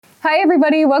Hi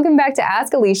everybody, welcome back to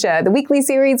Ask Alicia, the weekly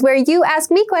series where you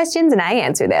ask me questions and I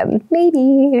answer them.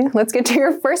 Maybe. Let's get to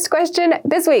your first question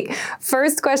this week.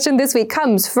 First question this week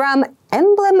comes from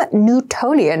Emblem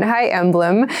Newtonian. Hi,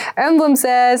 Emblem. Emblem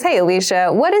says, hey,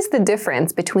 Alicia, what is the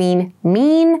difference between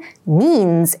mean,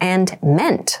 means, and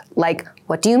meant? Like,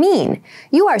 what do you mean?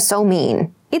 You are so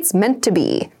mean. It's meant to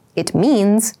be. It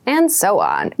means, and so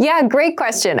on. Yeah, great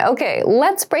question. Okay,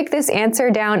 let's break this answer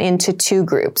down into two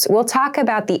groups. We'll talk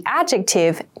about the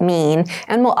adjective mean,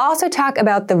 and we'll also talk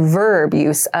about the verb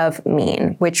use of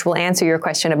mean, which will answer your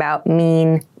question about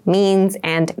mean, means,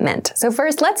 and meant. So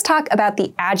first, let's talk about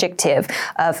the adjective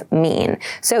of mean.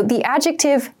 So the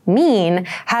adjective mean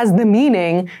has the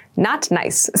meaning not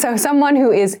nice. So someone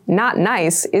who is not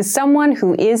nice is someone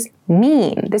who is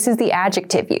mean. This is the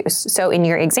adjective use. So in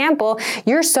your example,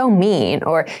 you're so mean,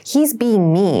 or he's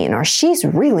being mean, or she's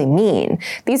really mean.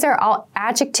 These are all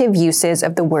adjective uses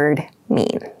of the word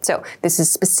mean. So this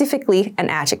is specifically an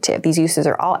adjective. These uses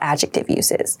are all adjective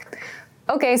uses.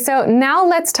 Okay, so now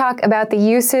let's talk about the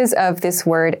uses of this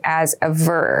word as a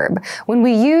verb. When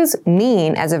we use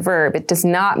mean as a verb, it does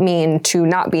not mean to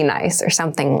not be nice or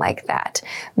something like that.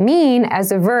 Mean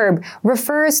as a verb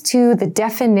refers to the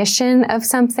definition of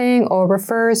something or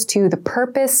refers to the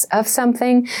purpose of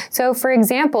something. So for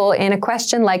example, in a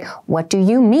question like, what do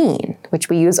you mean? Which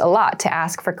we use a lot to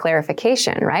ask for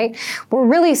clarification, right? We're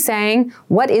really saying,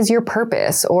 what is your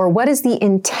purpose? Or what is the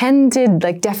intended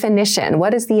definition?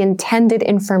 What is the intended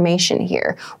information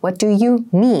here? What do you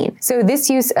mean? So this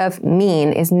use of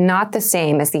mean is not the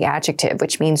same as the adjective,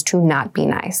 which means to not be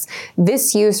nice.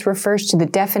 This use refers to the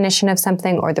definition of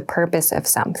something or the purpose of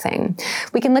something.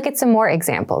 We can look at some more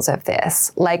examples of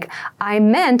this, like I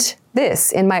meant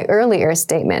this in my earlier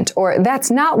statement, or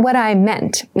that's not what I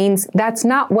meant, means that's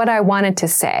not what I wanted to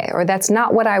say, or that's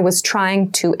not what I was trying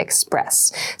to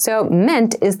express. So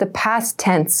meant is the past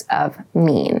tense of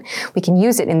mean. We can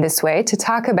use it in this way to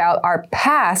talk about our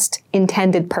past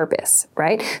intended purpose,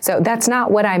 right? So that's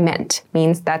not what I meant,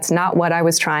 means that's not what I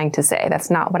was trying to say,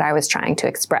 that's not what I was trying to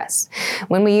express.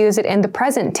 When we use it in the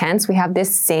present tense, we have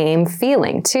this same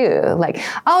feeling too, like,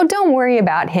 oh, don't worry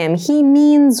about him, he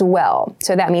means well.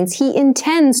 So that means he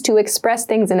intends to express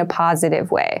things in a positive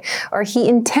way, or he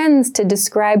intends to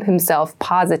describe himself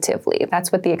positively.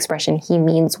 That's what the expression he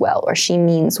means well or she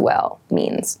means well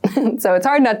means. So it's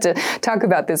hard not to talk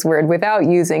about this word without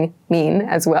using mean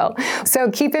as well. So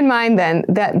keep in mind then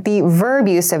that the verb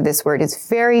use of this word is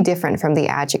very different from the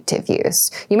adjective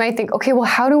use. You might think, okay, well,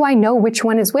 how do I know which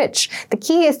one is which? The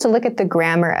key is to look at the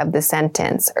grammar of the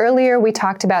sentence. Earlier, we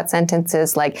talked about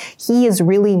sentences like, he is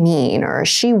really mean, or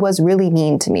she was really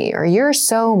mean to me, or you're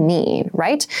so mean,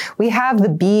 right? We have the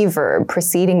be verb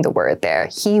preceding the word there.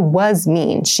 He was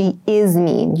mean, she is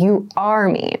mean, you are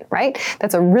mean, right?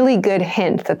 That's a really good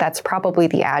hint that that's probably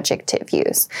the adjective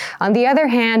use. On the other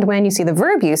hand, when you see the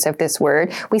verb use of this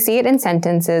word, we see it in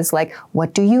sentences like,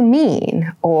 what do you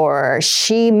mean? Or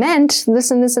she meant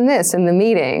this and this and this in the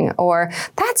meeting, or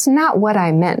that's not what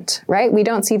I meant, right? We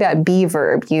don't see that be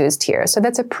verb used here. So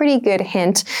that's a pretty good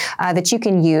hint that you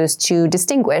can use to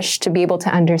distinguish, to be able to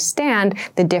understand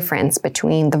the difference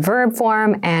between the verb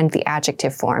form and the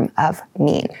adjective form of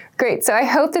mean. Great, so I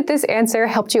hope that this answer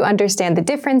helped you understand the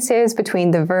differences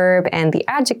between the verb and the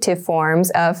adjective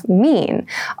forms of mean.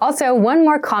 Also, one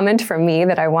more comment from me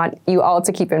that I want you all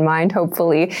to keep in mind,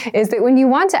 hopefully, is that when you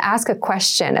want to ask a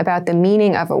question about the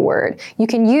meaning of a word, you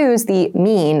can use the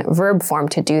mean verb form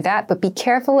to do that, but be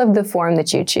careful of the form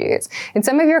that you choose. In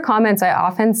some of your comments, I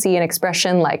often see an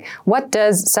expression like, what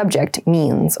does subject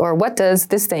means, or what does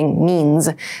this thing means?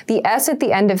 The S at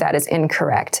the end of that is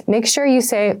incorrect. Make sure you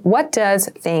say, what does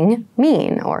thing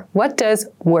mean, or what does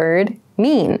word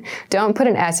mean? Don't put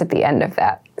an S at the end of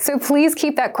that. So please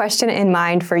keep that question in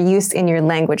mind for use in your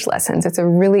language lessons. It's a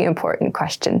really important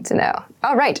question to know.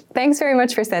 All right, thanks very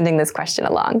much for sending this question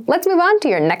along. Let's move on to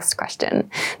your next question.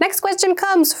 Next question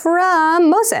comes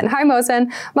from Mosen. Hi,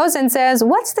 Mosen. Mosen says,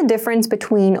 what's the difference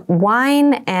between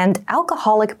wine and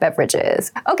alcoholic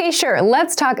beverages? Okay, sure,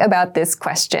 let's talk about this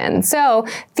question. So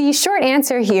the short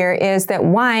answer here is that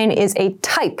wine is a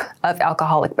type of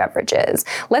alcoholic beverages.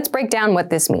 Let's break down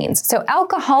what this means. So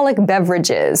alcoholic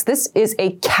beverages, this is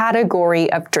a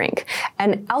category of drink.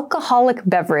 An alcoholic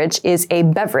beverage is a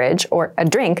beverage or a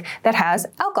drink that has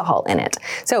alcohol in it.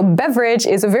 So beverage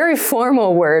is a very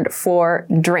formal word for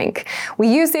drink.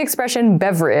 We use the expression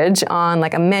beverage on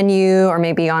like a menu or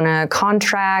maybe on a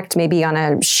contract, maybe on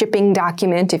a shipping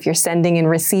document if you're sending and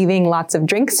receiving lots of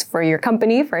drinks for your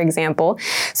company, for example.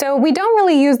 So we don't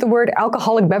really use the word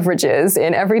alcoholic beverages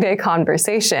in everyday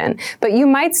conversation, but you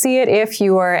might see it if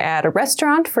you are at a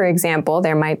restaurant, for example,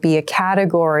 there might be a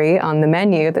category on the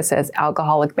menu that says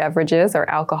alcoholic beverages or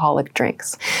alcoholic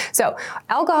drinks. So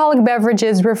alcoholic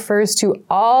beverages refers to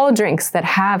all drinks that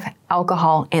have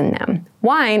alcohol in them.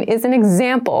 Wine is an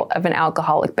example of an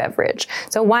alcoholic beverage.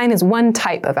 So wine is one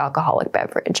type of alcoholic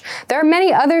beverage. There are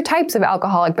many other types of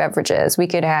alcoholic beverages. We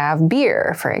could have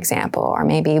beer, for example, or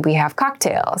maybe we have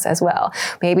cocktails as well.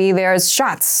 Maybe there's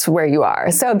shots where you are.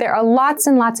 So there are lots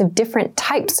and lots of different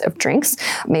types of drinks,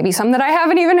 maybe some that I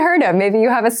haven't even heard of. Maybe you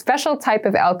have a special type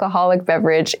of alcoholic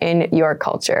beverage in your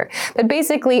culture. But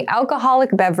basically, alcoholic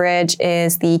beverage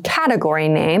is the category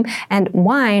name, and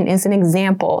wine is an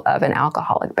example of an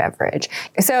alcoholic beverage.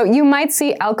 So you might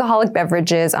see alcoholic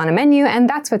beverages on a menu, and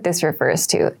that's what this refers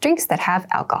to, drinks that have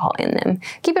alcohol in them.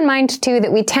 Keep in mind, too,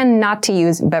 that we tend not to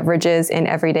use beverages in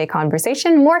everyday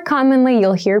conversation. More commonly,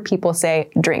 you'll hear people say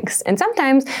drinks. And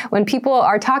sometimes when people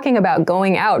are talking about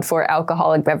going out for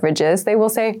alcoholic beverages, they will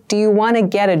say, do you want to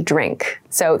get a drink?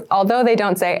 So although they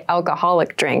don't say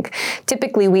alcoholic drink,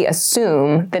 typically we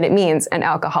assume that it means an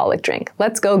alcoholic drink.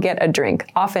 Let's go get a drink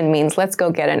often means let's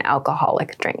go get an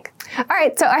alcoholic drink. All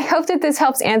right, so I hope that this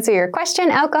helps answer your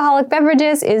question. Alcoholic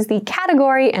beverages is the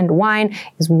category and wine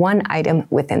is one item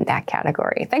within that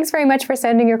category. Thanks very much for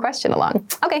sending your question along.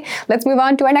 Okay, let's move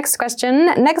on to our next question.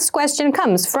 Next question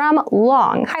comes from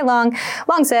Long. Hi, Long.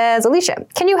 Long says, Alicia,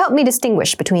 can you help me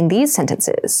distinguish between these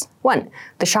sentences? 1,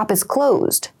 the shop is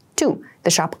closed. 2, the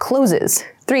shop closes.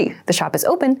 3, the shop is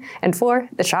open. And 4,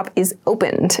 the shop is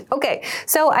opened. Okay,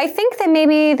 so I think that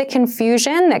maybe the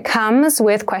confusion that comes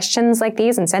with questions like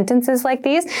these and sentences like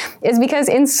these is because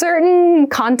in certain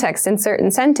contexts, in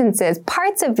certain sentences,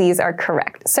 parts of these are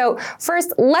correct. So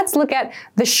first, let's look at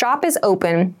the shop is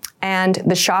open and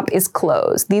the shop is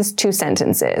closed. These two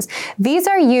sentences. These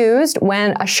are used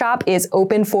when a shop is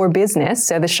open for business,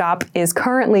 so the shop is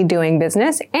currently doing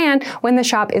business, and when the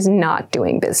shop is not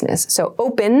doing business. So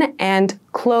open and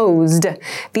closed.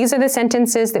 These are the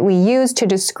sentences that we use to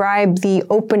describe the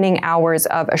opening hours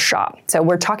of a shop. So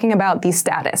we're talking about the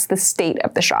status, the state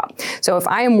of the shop. So if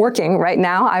I am working right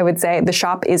now, I would say the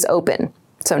shop is open.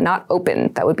 So not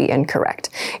open, that would be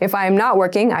incorrect. If I am not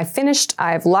working, I've finished,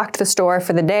 I've locked the store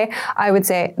for the day, I would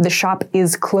say the shop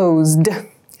is closed.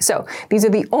 So these are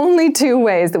the only two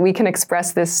ways that we can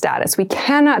express this status. We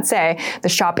cannot say the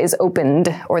shop is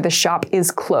opened or the shop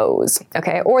is closed,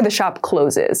 okay? Or the shop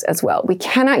closes as well. We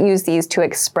cannot use these to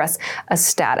express a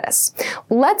status.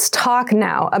 Let's talk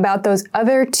now about those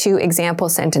other two example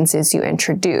sentences you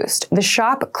introduced. The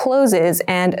shop closes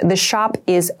and the shop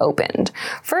is opened.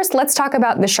 First, let's talk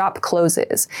about the shop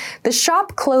closes. The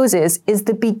shop closes is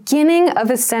the beginning of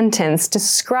a sentence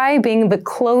describing the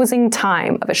closing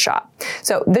time of a shop.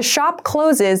 So the shop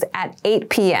closes at 8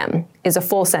 p.m. is a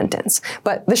full sentence,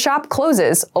 but the shop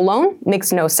closes alone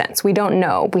makes no sense. We don't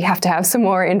know. We have to have some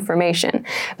more information.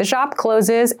 The shop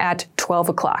closes at 12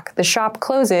 o'clock. The shop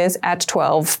closes at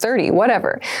 12:30,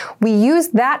 whatever. We use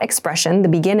that expression, the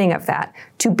beginning of that,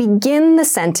 to begin the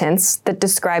sentence that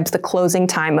describes the closing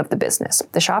time of the business.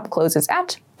 The shop closes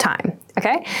at time,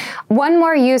 okay? One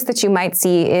more use that you might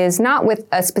see is not with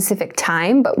a specific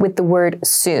time, but with the word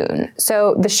soon.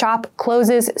 So the shop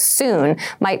closes soon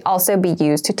might also be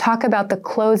used to talk about the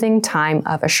closing time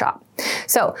of a shop.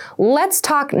 So let's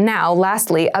talk now,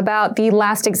 lastly, about the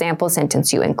last example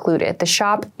sentence you included. The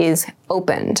shop is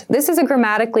opened. This is a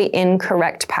grammatically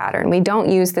incorrect pattern. We don't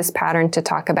use this pattern to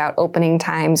talk about opening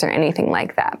times or anything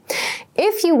like that.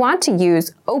 If you want to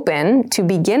use open to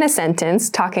begin a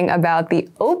sentence talking about the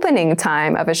opening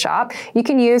time of a shop, you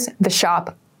can use the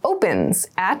shop opens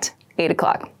at 8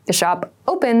 o'clock. The shop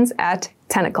opens at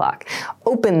 10 o'clock.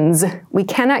 Opens. We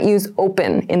cannot use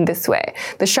open in this way.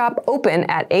 The shop open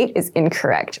at 8 is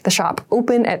incorrect. The shop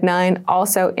open at 9,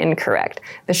 also incorrect.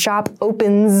 The shop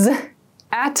opens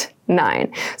at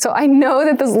 9. So I know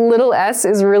that this little s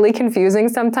is really confusing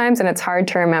sometimes and it's hard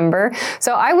to remember.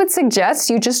 So I would suggest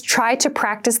you just try to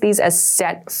practice these as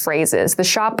set phrases. The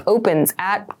shop opens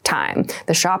at time.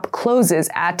 The shop closes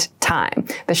at time.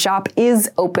 The shop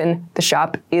is open. The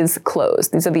shop is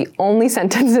closed. These are the only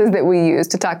sentences that we use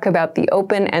to talk about the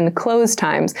open and close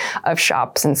times of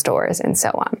shops and stores and so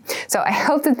on. So I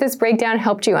hope that this breakdown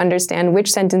helped you understand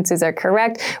which sentences are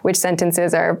correct, which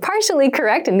sentences are partially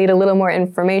correct and need a little more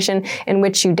information, and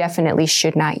which you definitely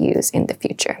should not use in the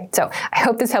future. So I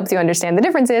hope this helps you understand the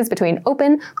differences between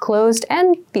open, closed,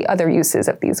 and the other uses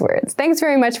of these words. Thanks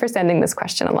very much for sending this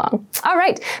question along. All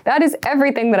right, that is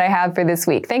everything that I have for this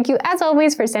week. Thank you, as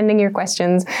always, for sending your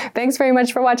questions. Thanks very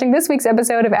much for watching this week's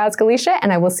episode of Ask Alicia,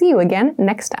 and I will see you again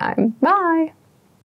next time. Bye!